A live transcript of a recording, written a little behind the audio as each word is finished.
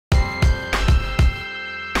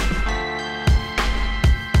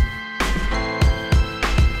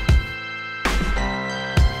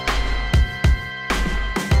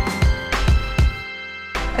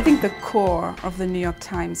think the core of the New York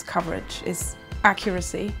Times coverage is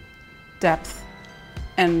accuracy, depth,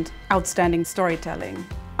 and outstanding storytelling.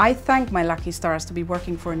 I thank my lucky stars to be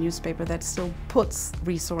working for a newspaper that still puts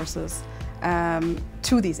resources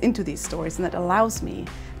into these stories, and that allows me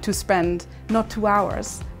to spend not 2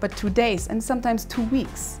 hours, but 2 days and sometimes 2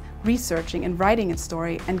 weeks researching and writing a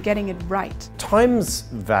story and getting it right. Times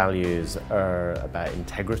values are about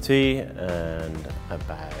integrity and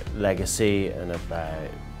about legacy and about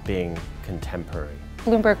being contemporary.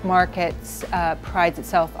 Bloomberg Markets prides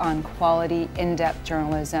itself on quality, in-depth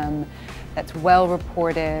journalism that's well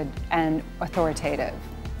reported and authoritative.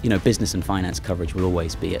 You know, business and finance coverage will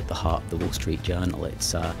always be at the heart of the Wall Street Journal.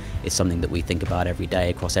 It's something that we think about every day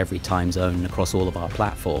across every time zone and across all of our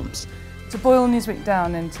platforms. To boil Newsweek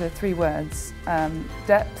down into 3 words,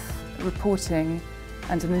 depth, reporting,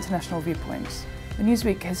 and an international viewpoint. The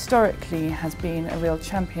Newsweek historically has been a real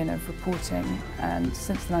champion of reporting, and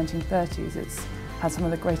since the 1930s it's had some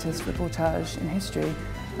of the greatest reportage in history,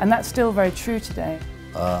 and that's still very true today.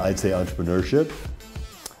 I'd say entrepreneurship,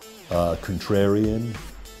 contrarian,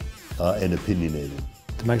 and opinionated.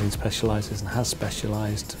 The magazine specialises and has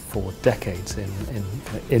specialised for decades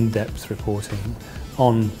in-depth reporting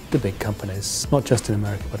on the big companies, not just in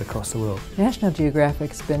America but across the world. National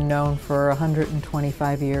Geographic's been known for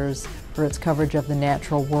 125 years for its coverage of the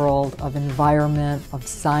natural world, of environment, of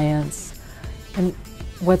science. And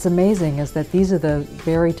what's amazing is that these are the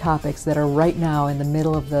very topics that are right now in the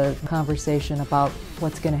middle of the conversation about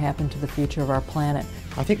what's going to happen to the future of our planet.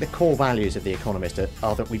 I think the core values of The Economist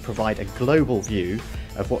are that we provide a global view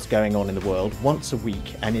of what's going on in the world once a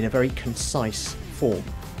week and in a very concise form.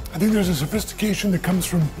 I think there's a sophistication that comes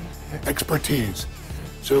from expertise.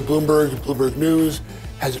 So Bloomberg News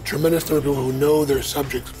has a tremendous number of people who know their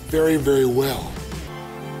subjects very, very well.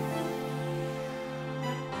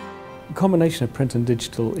 The combination of print and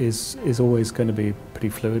digital is always going to be a pretty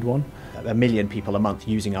fluid one. 1 million people a month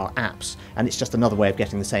using our apps, and it's just another way of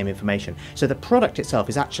getting the same information. So the product itself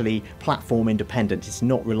is actually platform independent. It's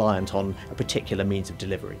not reliant on a particular means of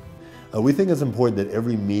delivery. We think it's important that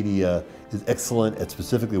every media is excellent at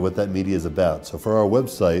specifically what that media is about. So for our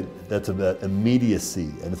website, that's about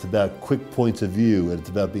immediacy, and it's about quick points of view, and it's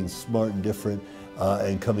about being smart and different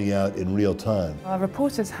and coming out in real time. Our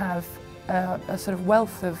reporters have a sort of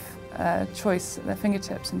wealth of choice at their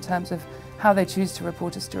fingertips in terms of how they choose to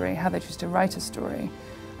report a story, how they choose to write a story,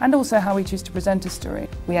 and also how we choose to present a story.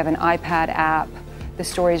 We have an iPad app. The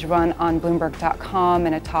stories run on Bloomberg.com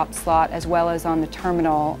in a top slot, as well as on the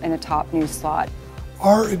terminal in a top news slot.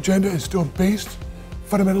 Our agenda is still based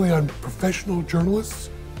fundamentally on professional journalists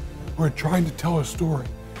who are trying to tell a story,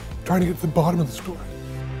 trying to get to the bottom of the story.